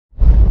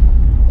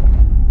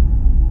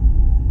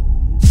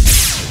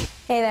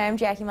Hey there, I'm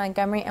Jackie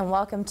Montgomery, and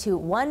welcome to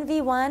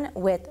 1v1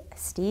 with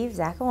Steve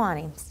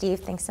Zakuani. Steve,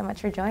 thanks so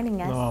much for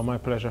joining us. Oh, my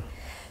pleasure.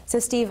 So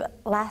Steve,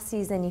 last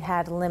season you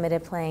had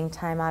limited playing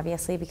time,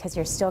 obviously, because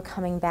you're still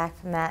coming back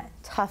from that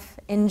tough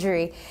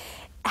injury.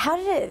 How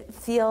did it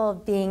feel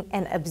being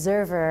an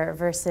observer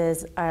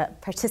versus a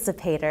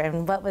participator,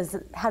 and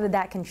how did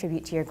that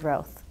contribute to your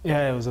growth?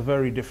 Yeah, it was a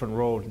very different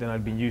role than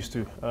I'd been used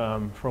to.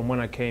 From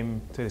when I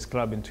came to this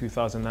club in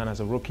 2009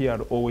 as a rookie,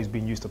 I'd always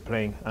been used to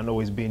playing and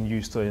always been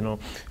used to,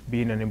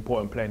 being an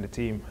important player in the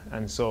team.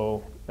 And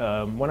so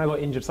when I got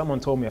injured, someone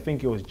told me, I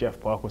think it was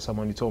Jeff Park or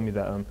someone who told me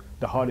that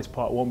the hardest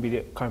part won't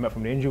be coming back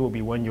from the injury, will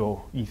be when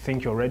you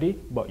think you're ready,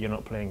 but you're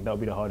not playing. That'll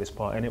be the hardest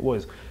part, and it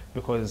was.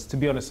 Because to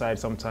be on the side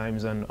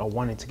sometimes, and I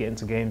wanted to get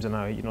into games, and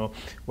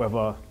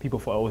whether people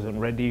thought I wasn't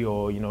ready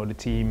or the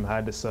team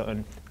had a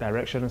certain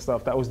direction and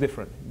stuff, that was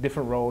different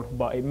role.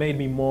 But it made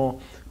me more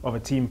of a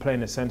team player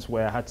in a sense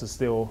where I had to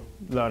still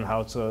learn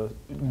how to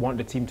want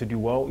the team to do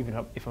well,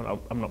 even if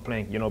I'm not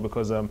playing.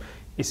 Because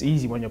it's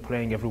easy when you're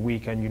playing every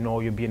week and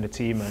you'll be in the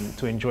team and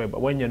to enjoy it.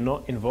 But when you're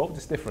not involved,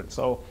 it's different.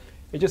 So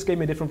it just gave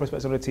me a different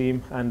perspective of the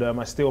team, and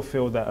I still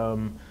feel that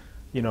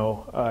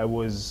I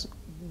was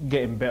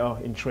getting better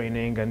in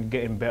training and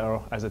getting better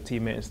as a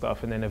teammate and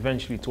stuff. And then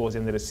eventually towards the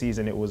end of the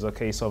season, it was a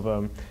case of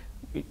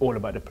all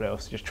about the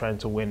playoffs, just trying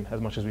to win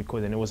as much as we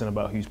could. And it wasn't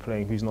about who's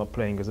playing, who's not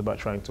playing. It was about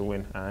trying to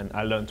win. And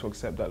I learned to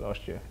accept that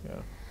last year. Yeah.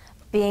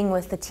 Being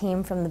with the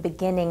team from the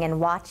beginning and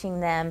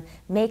watching them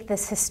make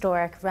this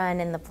historic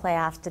run in the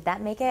playoffs, did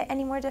that make it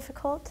any more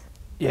difficult?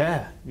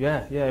 Yeah,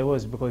 it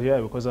was.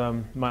 Because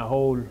my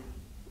whole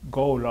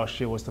goal last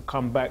year was to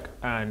come back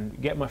and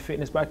get my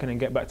fitness back and then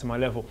get back to my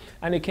level.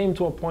 And it came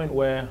to a point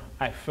where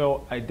I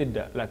felt I did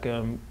that.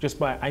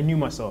 I knew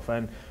myself,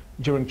 and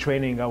during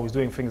training I was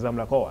doing things I'm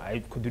like, oh,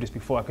 I could do this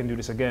before, I can do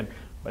this again.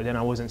 But then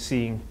I wasn't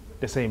seeing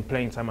the same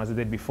playing time as I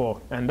did before.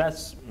 And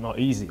that's not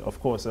easy, of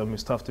course.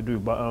 It's tough to do,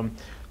 but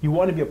you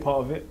want to be a part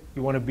of it.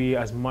 You want to be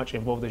as much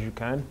involved as you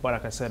can. But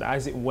like I said,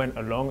 as it went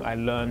along, I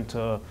learned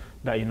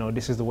that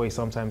this is the way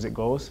sometimes it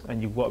goes,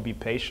 and you've got to be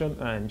patient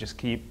and just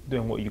keep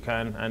doing what you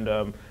can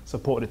and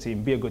support the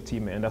team, be a good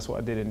teammate, and that's what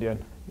I did in the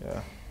end.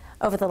 Yeah.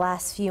 Over the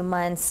last few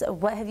months,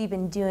 what have you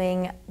been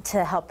doing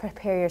to help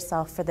prepare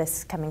yourself for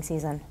this coming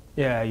season?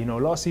 Yeah,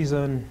 last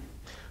season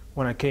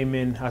when I came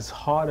in, as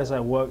hard as I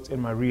worked in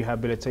my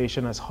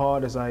rehabilitation, as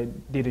hard as I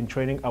did in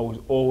training, I was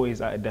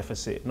always at a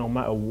deficit. No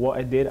matter what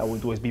I did, I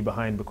would always be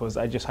behind because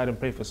I just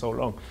hadn't played for so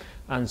long.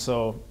 And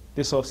so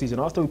this off-season,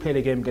 after we played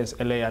a game against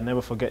LA, I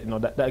never forget,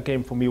 that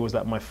game for me was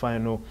like my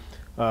final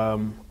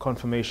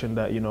confirmation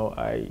that,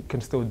 I can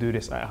still do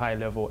this at a high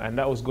level, and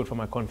that was good for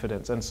my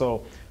confidence. And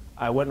so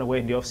I went away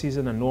in the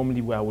off-season, and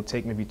normally where I would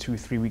take maybe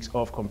 2-3 weeks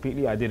off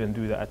completely, I didn't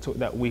do that. I took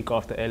that week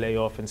after LA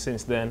off, and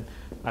since then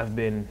I've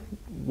been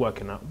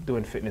working out,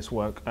 doing fitness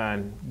work,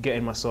 and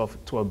getting myself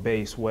to a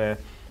base where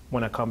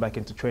when I come back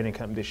into training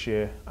camp this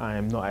year, I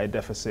am not at a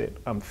deficit,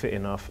 I'm fit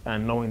enough,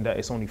 and knowing that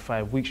it's only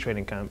 5 weeks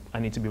training camp, I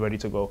need to be ready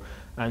to go.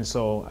 And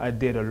so I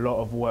did a lot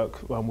of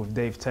work with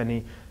Dave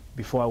Tenney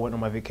before I went on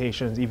my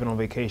vacations. Even on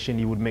vacation,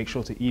 he would make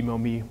sure to email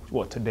me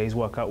what today's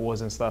workout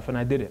was and stuff, and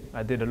I did it.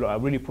 I did a lot. I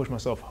really pushed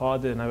myself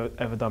harder than I've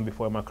ever done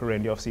before in my career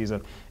in the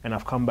off-season, and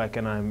I've come back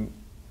and I'm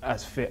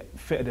as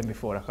fitter than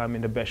before. Like, I'm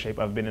in the best shape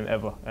I've been in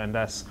ever, and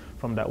that's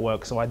from that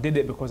work. So I did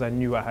it because I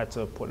knew I had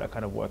to put that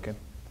kind of work in.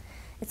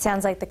 It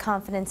sounds like the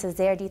confidence is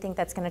there. Do you think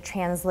that's going to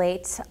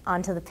translate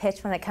onto the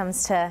pitch when it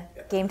comes to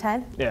game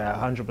time? Yeah,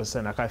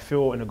 100%. Like, I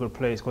feel in a good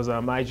place because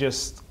I'm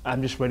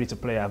just ready to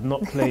play. I've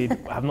not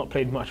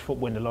played much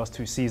football in the last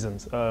 2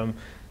 seasons.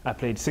 I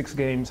played 6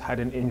 games, had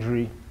an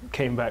injury,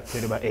 came back,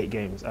 played about 8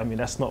 games. I mean,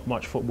 that's not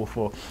much football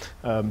for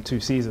 2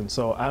 seasons.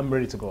 So I'm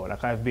ready to go.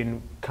 Like, I've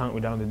been counting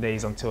down the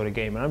days until the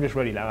game, and I'm just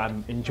ready. Like,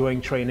 I'm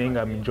enjoying training,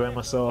 I'm enjoying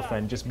myself,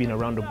 and just being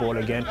around the ball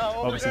again.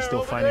 Obviously,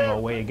 still finding our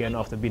way again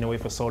after being away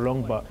for so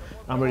long, but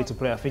I'm ready to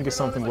play. I think it's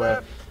something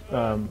where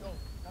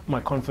my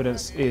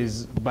confidence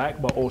is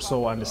back, but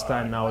also I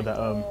understand now that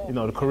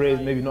the career is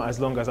maybe not as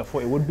long as I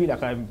thought it would be.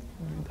 Like,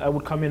 I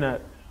would come in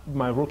at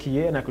my rookie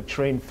year and I could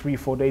train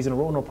 3-4 days in a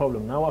row, no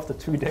problem. Now after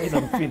 2 days,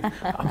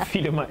 I'm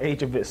feeling my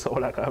age a bit, so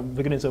like I'm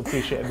beginning to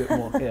appreciate it a bit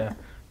more. Yeah.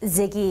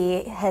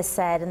 Ziggy has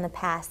said in the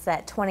past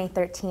that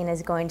 2013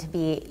 is going to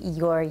be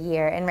your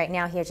year, and right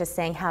now he's just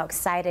saying how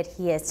excited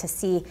he is to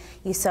see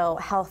you so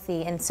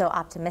healthy and so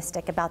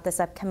optimistic about this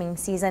upcoming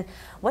season.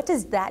 What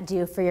does that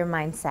do for your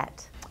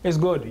mindset? It's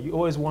good. You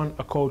always want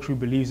a coach who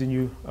believes in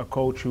you, a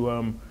coach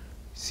who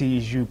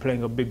sees you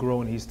playing a big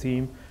role in his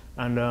team.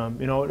 And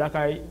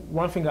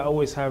one thing I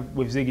always have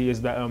with Ziggy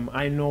is that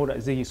I know that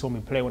Ziggy saw me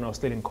play when I was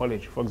still in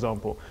college, for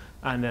example.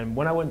 And then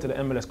when I went to the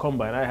MLS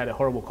Combine, I had a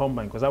horrible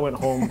combine because I went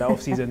home that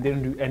off-season,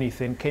 didn't do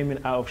anything, came in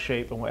out of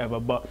shape and whatever.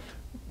 But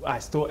I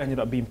still ended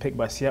up being picked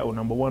by Seattle,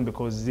 number 1,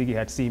 because Ziggy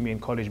had seen me in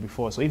college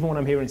before. So even when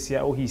I'm here in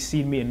Seattle, he's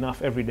seen me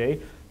enough every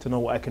day to know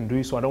what I can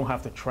do, so I don't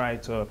have to try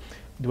to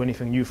do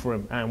anything new for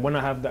him. And when I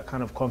have that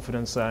kind of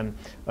confidence and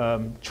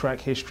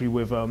track history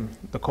with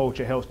the coach,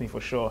 it helps me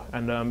for sure.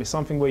 And it's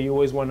something where you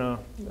always want to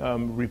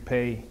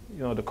repay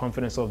the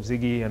confidence of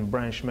Ziggy and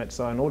Brian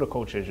Schmetzer and all the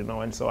coaches,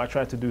 and so I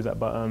try to do that.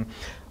 But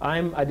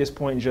I'm at this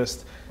point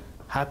just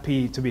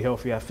happy to be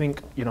healthy. I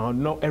think,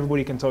 not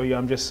everybody can tell you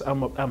I'm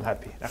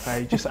happy.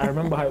 Like I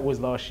remember how it was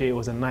last year. It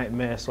was a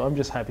nightmare. So I'm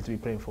just happy to be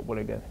playing football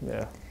again.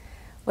 Yeah.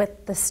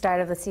 With the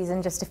start of the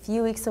season just a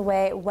few weeks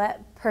away,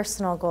 what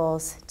personal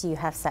goals do you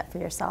have set for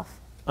yourself?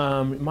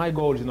 My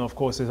goal, of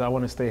course, is I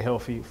want to stay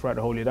healthy throughout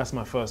the whole year. That's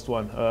my first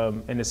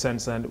one, in a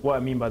sense. And what I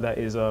mean by that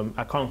is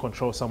I can't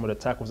control some of the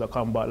tackles that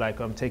come, but like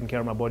I'm taking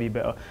care of my body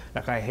better.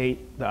 Like I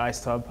hate the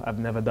ice tub. I've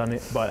never done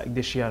it, but like,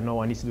 this year I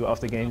know I need to do it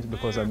after games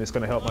because it's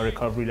going to help my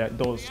recovery. Like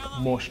those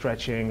more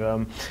stretching,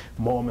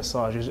 more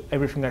massages,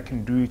 everything I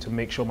can do to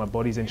make sure my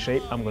body's in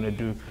shape, I'm going to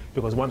do.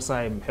 Because once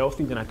I'm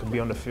healthy, then I can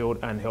be on the field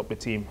and help the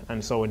team.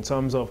 And so in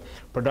terms of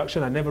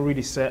production, I never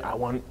really said I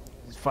want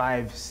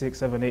 5, 6,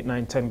 7, 8,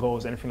 9, 10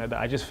 goals, anything like that.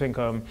 I just think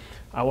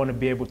I want to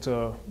be able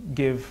to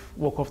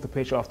walk off the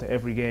pitch after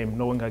every game,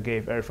 knowing I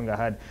gave everything I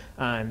had.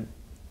 And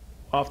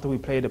after we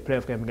played the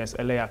playoff game against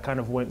LA, I kind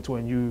of went to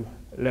a new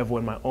level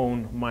in my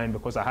own mind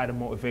because I had a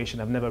motivation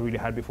I've never really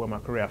had before in my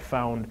career. I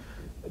found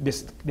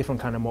this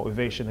different kind of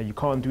motivation, and you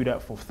can't do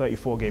that for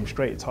 34 games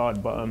straight. It's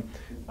hard, but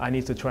I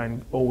need to try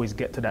and always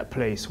get to that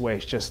place where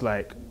it's just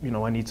like,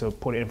 I need to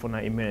put it in for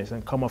 90 minutes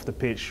and come off the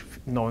pitch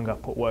knowing I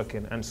put work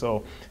in. And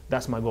so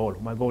that's my goal.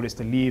 My goal is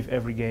to leave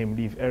every game,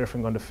 leave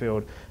everything on the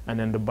field, and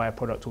then the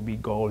byproduct will be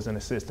goals and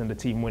assists and the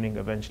team winning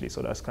eventually.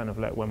 So that's kind of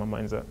like where my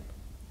mind's at.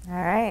 All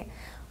right.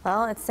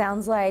 Well, it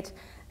sounds like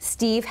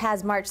Steve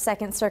has March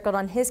 2nd circled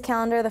on his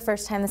calendar, the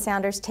first time the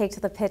Sounders take to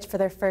the pitch for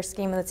their first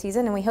game of the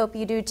season, and we hope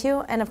you do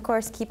too. And of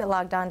course, keep it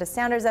logged on to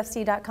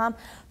SoundersFC.com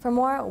for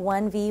more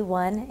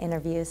 1v1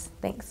 interviews.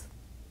 Thanks.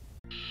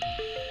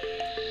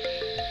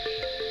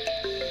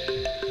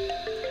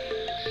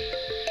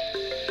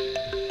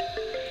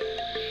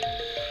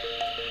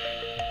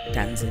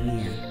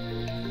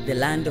 Tanzania, the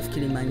land of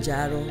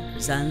Kilimanjaro,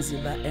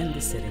 Zanzibar, and the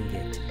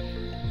Serengeti.